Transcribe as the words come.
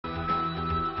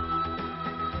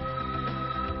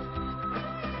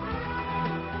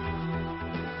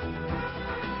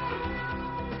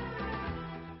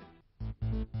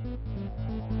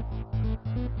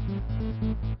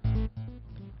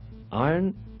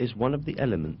Iron is one of the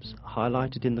elements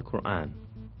highlighted in the Qur'an.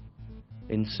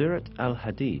 In Surat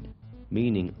al-Hadid,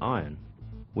 meaning iron,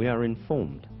 we are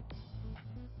informed,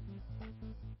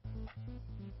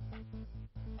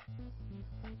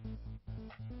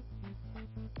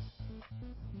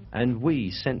 "And we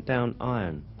sent down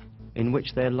iron, in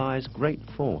which there lies great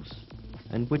force,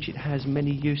 and which it has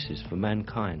many uses for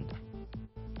mankind."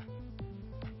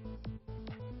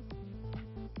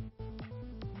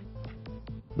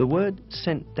 The word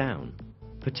 "sent down,"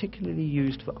 particularly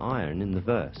used for iron in the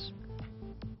verse,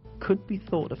 could be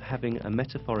thought of having a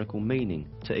metaphorical meaning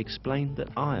to explain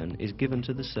that iron is given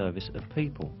to the service of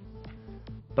people.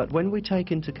 But when we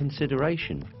take into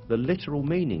consideration the literal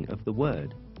meaning of the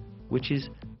word, which is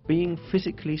being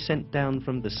physically sent down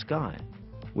from the sky,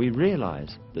 we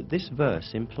realize that this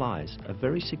verse implies a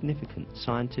very significant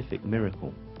scientific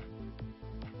miracle.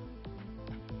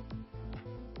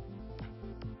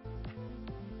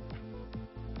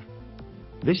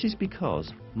 This is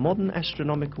because modern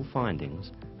astronomical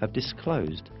findings have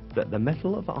disclosed that the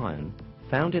metal of iron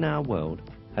found in our world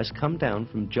has come down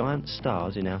from giant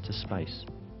stars in outer space.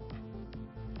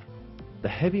 The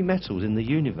heavy metals in the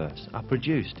universe are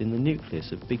produced in the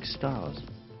nucleus of big stars.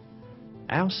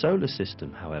 Our solar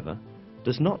system, however,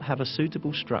 does not have a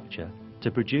suitable structure to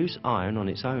produce iron on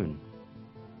its own.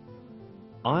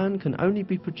 Iron can only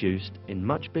be produced in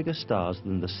much bigger stars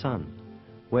than the Sun,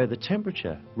 where the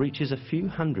temperature reaches a few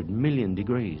 100 million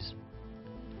degrees.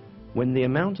 When the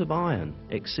amount of iron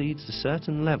exceeds a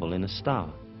certain level in a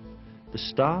star, the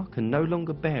star can no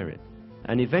longer bear it,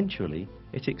 and eventually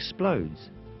it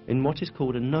explodes in what is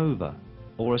called a nova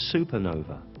or a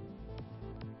supernova.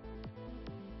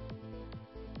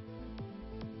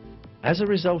 As a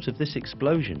result of this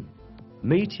explosion,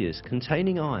 meteors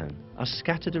containing iron are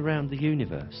scattered around the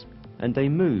universe, and they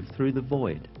move through the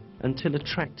void until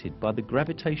attracted by the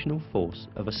gravitational force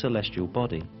of a celestial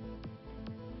body.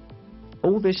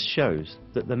 All this shows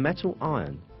that the metal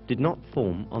iron did not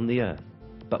form on the Earth,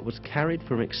 but was carried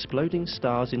from exploding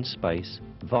stars in space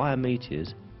via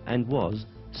meteors and was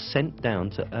sent down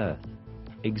to Earth,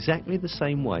 exactly the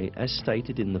same way as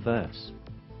stated in the verse.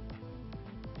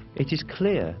 It is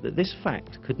clear that this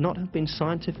fact could not have been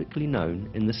scientifically known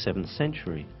in the 7th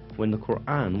century, when the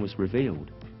Qur'an was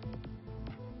revealed.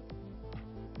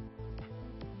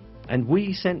 "And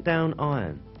we sent down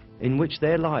iron, in which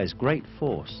there lies great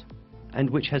force, and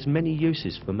which has many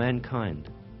uses for mankind."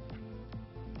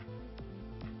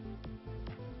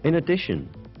 In addition,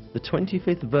 the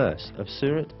 25th verse of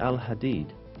Surat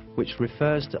al-Hadid, which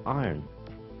refers to iron,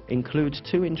 includes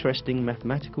two interesting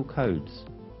mathematical codes.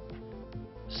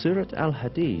 Surat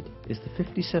al-Hadid is the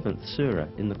 57th surah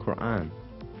in the Qur'an.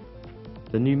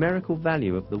 The numerical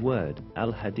value of the word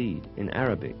al-Hadid in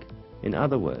Arabic, in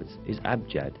other words, is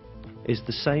abjad, is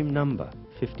the same number,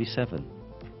 57.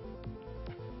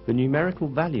 The numerical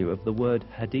value of the word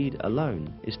hadid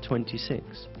alone is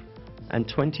 26, and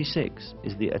 26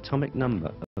 is the atomic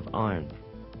number of iron.